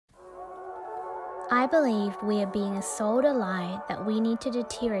I believe we are being sold a lie that we need to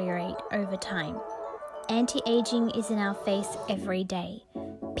deteriorate over time. Anti-aging is in our face every day.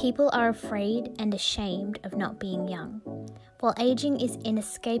 People are afraid and ashamed of not being young. While aging is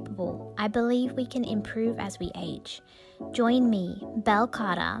inescapable, I believe we can improve as we age. Join me, Belle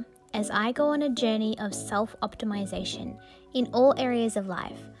Carter, as I go on a journey of self-optimization in all areas of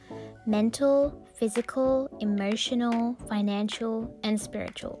life: mental, physical, emotional, financial, and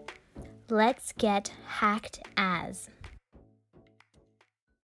spiritual. Let's get hacked as.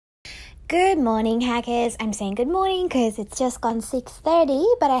 Good morning, hackers. I'm saying good morning because it's just gone 6:30,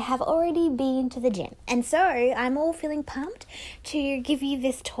 but I have already been to the gym. And so I'm all feeling pumped to give you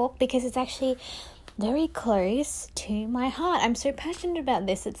this talk because it's actually very close to my heart. I'm so passionate about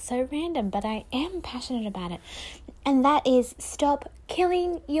this. It's so random, but I am passionate about it. And that is, stop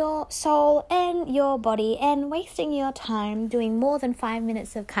killing your soul and your body and wasting your time doing more than 5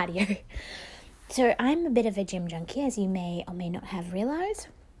 minutes of cardio. So I'm a bit of a gym junkie, as you may or may not have realized.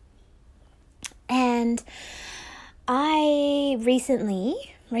 And I recently,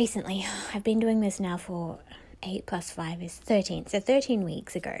 I've been doing this now for 8 plus 5 is 13. So 13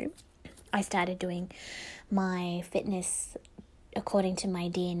 weeks ago, I started doing my fitness according to my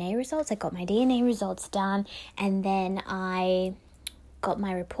DNA results. I got my DNA results done, and then I got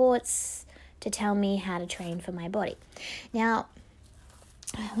my reports to tell me how to train for my body. Now,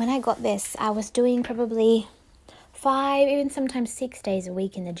 when I got this, I was doing probably 5, even sometimes 6 days a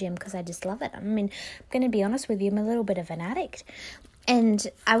week in the gym because I just love it. I mean, I'm going to be honest with you, I'm a little bit of an addict. And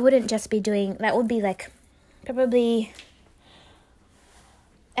I wouldn't just be doing, that would be like probably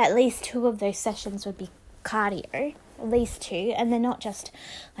at least 2 of those sessions would be cardio, at least 2. And they're not just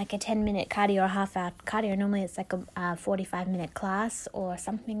like a 10-minute cardio or half-hour cardio. Normally it's like a 45-minute class or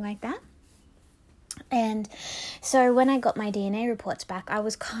something like that. And so when I got my DNA reports back, I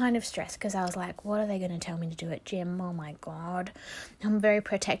was kind of stressed because I was like, what are they going to tell me to do at gym? Oh my God. I'm very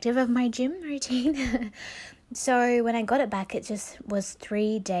protective of my gym routine. So when I got it back, it just was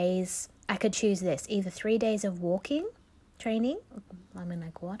 3 days. I could choose this, either 3 days of walking training, I mean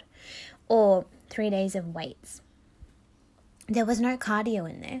like what? Or 3 days of weights. There was no cardio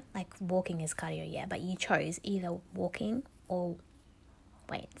in there. Like walking is cardio, yeah, but you chose either walking or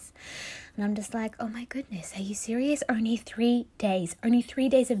weights. And I'm just like, oh my goodness, are you serious? Only 3 days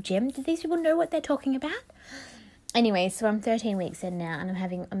of gym? Do these people know what they're talking about? Anyway, so I'm 13 weeks in now and I'm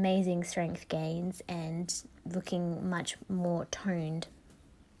having amazing strength gains and looking much more toned,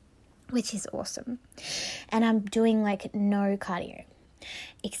 which is awesome. And I'm doing like no cardio,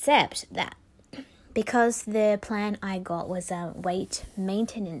 except that because the plan I got was a weight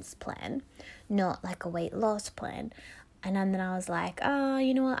maintenance plan, not like a weight loss plan. And then I was like, oh,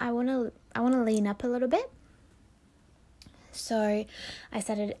 you know what? I want to lean up a little bit. So I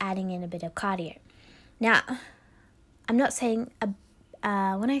started adding in a bit of cardio. Now, I'm not saying,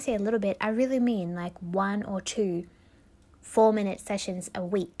 when I say a little bit, I really mean like 1 or 2 4-minute sessions a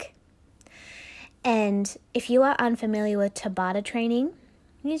week. And if you are unfamiliar with Tabata training,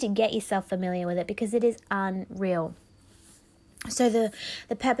 you need to get yourself familiar with it because it is unreal. So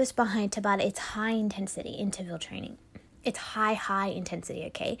the purpose behind Tabata, it's high intensity interval training. It's high intensity,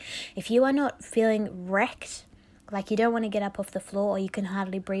 okay? If you are not feeling wrecked, like you don't want to get up off the floor or you can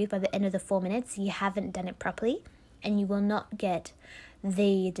hardly breathe by the end of the 4 minutes, you haven't done it properly and you will not get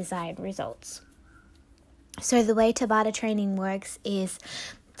the desired results. So the way Tabata training works is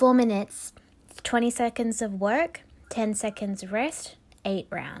 4 minutes, 20 seconds of work, 10 seconds rest, 8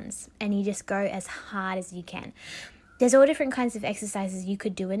 rounds. And you just go as hard as you can. There's all different kinds of exercises you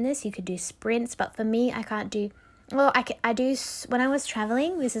could do in this. You could do sprints, but for me, I can't do... Well, I do, when I was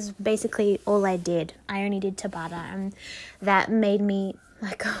traveling, this is basically all I did. I only did Tabata, and that made me,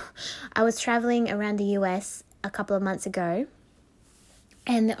 like, I was traveling around the US a couple of months ago,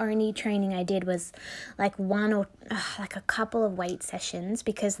 and the only training I did was, like, like a couple of weight sessions,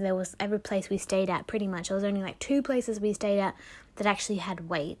 because there was, every place we stayed at, pretty much, there was only, like, 2 places we stayed at that actually had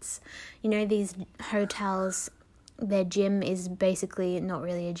weights. You know, these hotels, their gym is basically not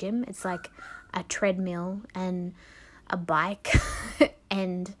really a gym. It's like a treadmill and a bike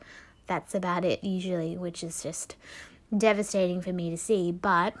and that's about it usually, which is just devastating for me to see,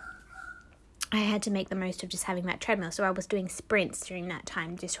 but I had to make the most of just having that treadmill. So I was doing sprints during that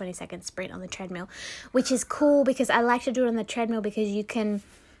time, just 20-second sprint on the treadmill, which is cool because I like to do it on the treadmill because you can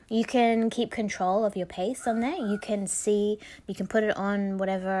keep control of your pace on there. You can put it on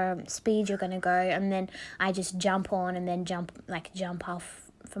whatever speed you're going to go, and then I just jump on and then jump off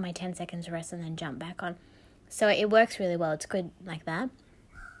for my 10 seconds rest and then jump back on. So it works really well. It's good like that.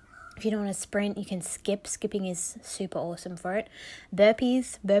 If you don't want to sprint, you can skip. Skipping is super awesome for it.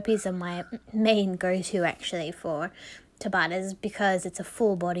 Burpees are my main go-to actually for Tabatas because it's a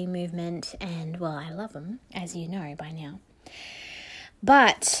full body movement and, well, I love them, as you know by now.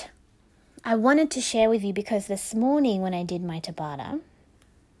 But I wanted to share with you because this morning when I did my Tabata,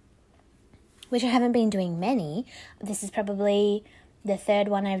 which I haven't been doing many, this is probably the third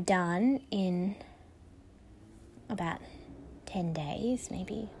one I've done in about 10 days,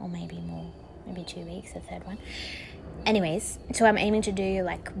 maybe more, maybe 2 weeks, the third one. Anyways, so I'm aiming to do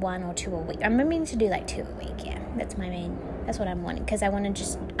like 1 or 2 a week. I'm aiming to do like 2 a week, yeah. That's what I'm wanting, because I want to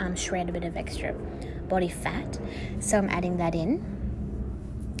just shred a bit of extra body fat. So I'm adding that in.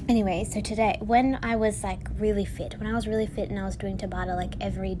 Anyway, so today, when I was really fit and I was doing Tabata like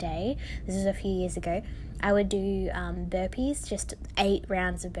every day, this was a few years ago, I would do burpees, just 8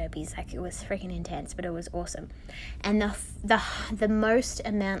 rounds of burpees. Like, it was freaking intense, but it was awesome. And the most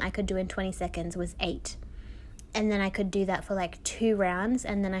amount I could do in 20 seconds was 8. And then I could do that for like 2 rounds,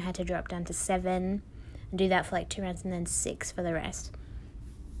 and then I had to drop down to 7 and do that for like 2 rounds, and then 6 for the rest.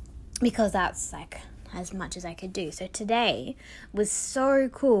 Because that's like as much as I could do. So today was so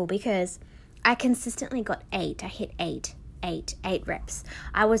cool because I consistently got 8. I hit 8 reps.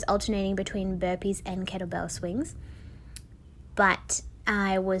 I was alternating between burpees and kettlebell swings, but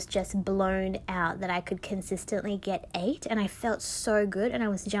I was just blown out that I could consistently get 8, and I felt so good, and I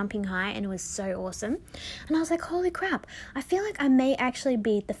was jumping high, and it was so awesome. And I was like, holy crap, I feel like I may actually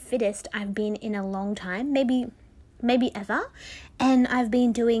be the fittest I've been in a long time, maybe ever, and I've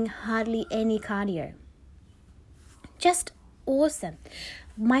been doing hardly any cardio. Just awesome.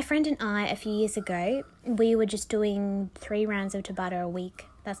 My friend and I, a few years ago, we were just doing 3 rounds of Tabata a week.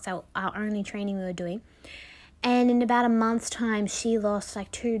 That's our only training we were doing. And in about a month's time, she lost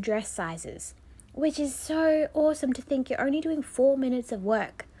like 2 dress sizes, which is so awesome to think you're only doing 4 minutes of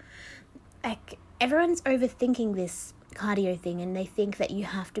work. Like, everyone's overthinking this cardio thing, and they think that you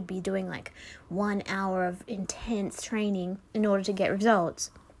have to be doing like 1 hour of intense training in order to get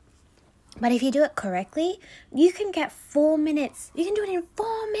results. But if you do it correctly, you can get 4 minutes. You can do it in 4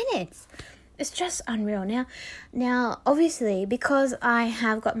 minutes. It's just unreal. Now, obviously, because I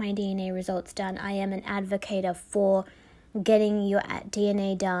have got my DNA results done, I am an advocate for getting your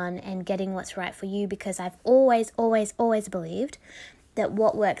DNA done and getting what's right for you, because I've always believed that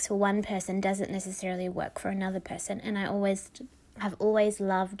what works for one person doesn't necessarily work for another person. And I have always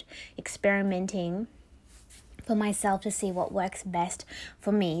loved experimenting for myself to see what works best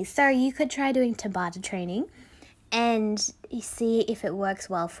for me. So you could try doing Tabata training and see if it works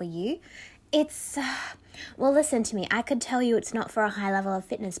well for you. It's, well, listen to me. I could tell you it's not for a high level of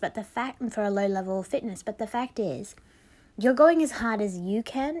fitness, for a low level of fitness. But the fact is, you're going as hard as you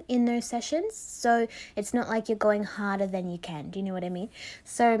can in those sessions. So it's not like you're going harder than you can. Do you know what I mean?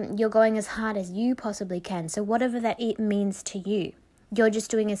 So you're going as hard as you possibly can. So whatever that it means to you, you're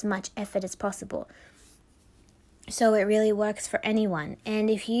just doing as much effort as possible. So it really works for anyone. And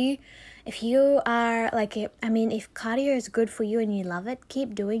if you are like, if cardio is good for you and you love it,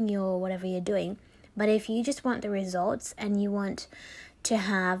 keep doing whatever you're doing. But if you just want the results and you want to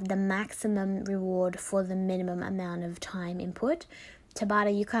have the maximum reward for the minimum amount of time input,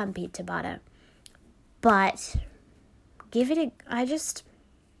 Tabata, you can't beat Tabata. But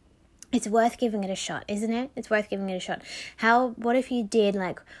it's worth giving it a shot, isn't it? It's worth giving it a shot. What if you did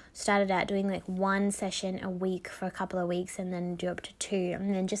started out doing 1 session a week for a couple of weeks and then do up to 2,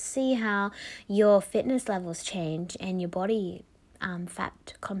 and then just see how your fitness levels change and your body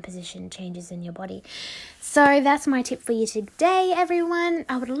fat composition changes in your body. So that's my tip for you today, everyone.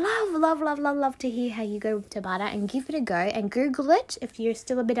 I would love to hear how you go with Tabata, and give it a go and Google it if you're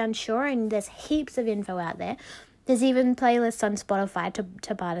still a bit unsure, and there's heaps of info out there. There's even playlists on Spotify to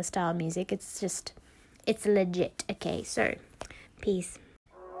Tabata style music. It's legit. Okay, so peace.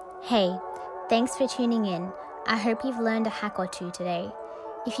 Hey, thanks for tuning in. I hope you've learned a hack or 2 today.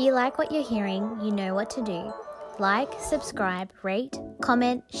 If you like what you're hearing, you know what to do. Like, subscribe, rate,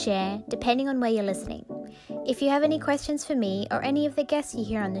 comment, share, depending on where you're listening. If you have any questions for me or any of the guests you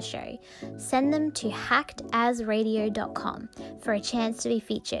hear on the show, send them to hackedasradio.com for a chance to be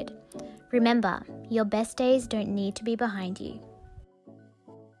featured. Remember, your best days don't need to be behind you.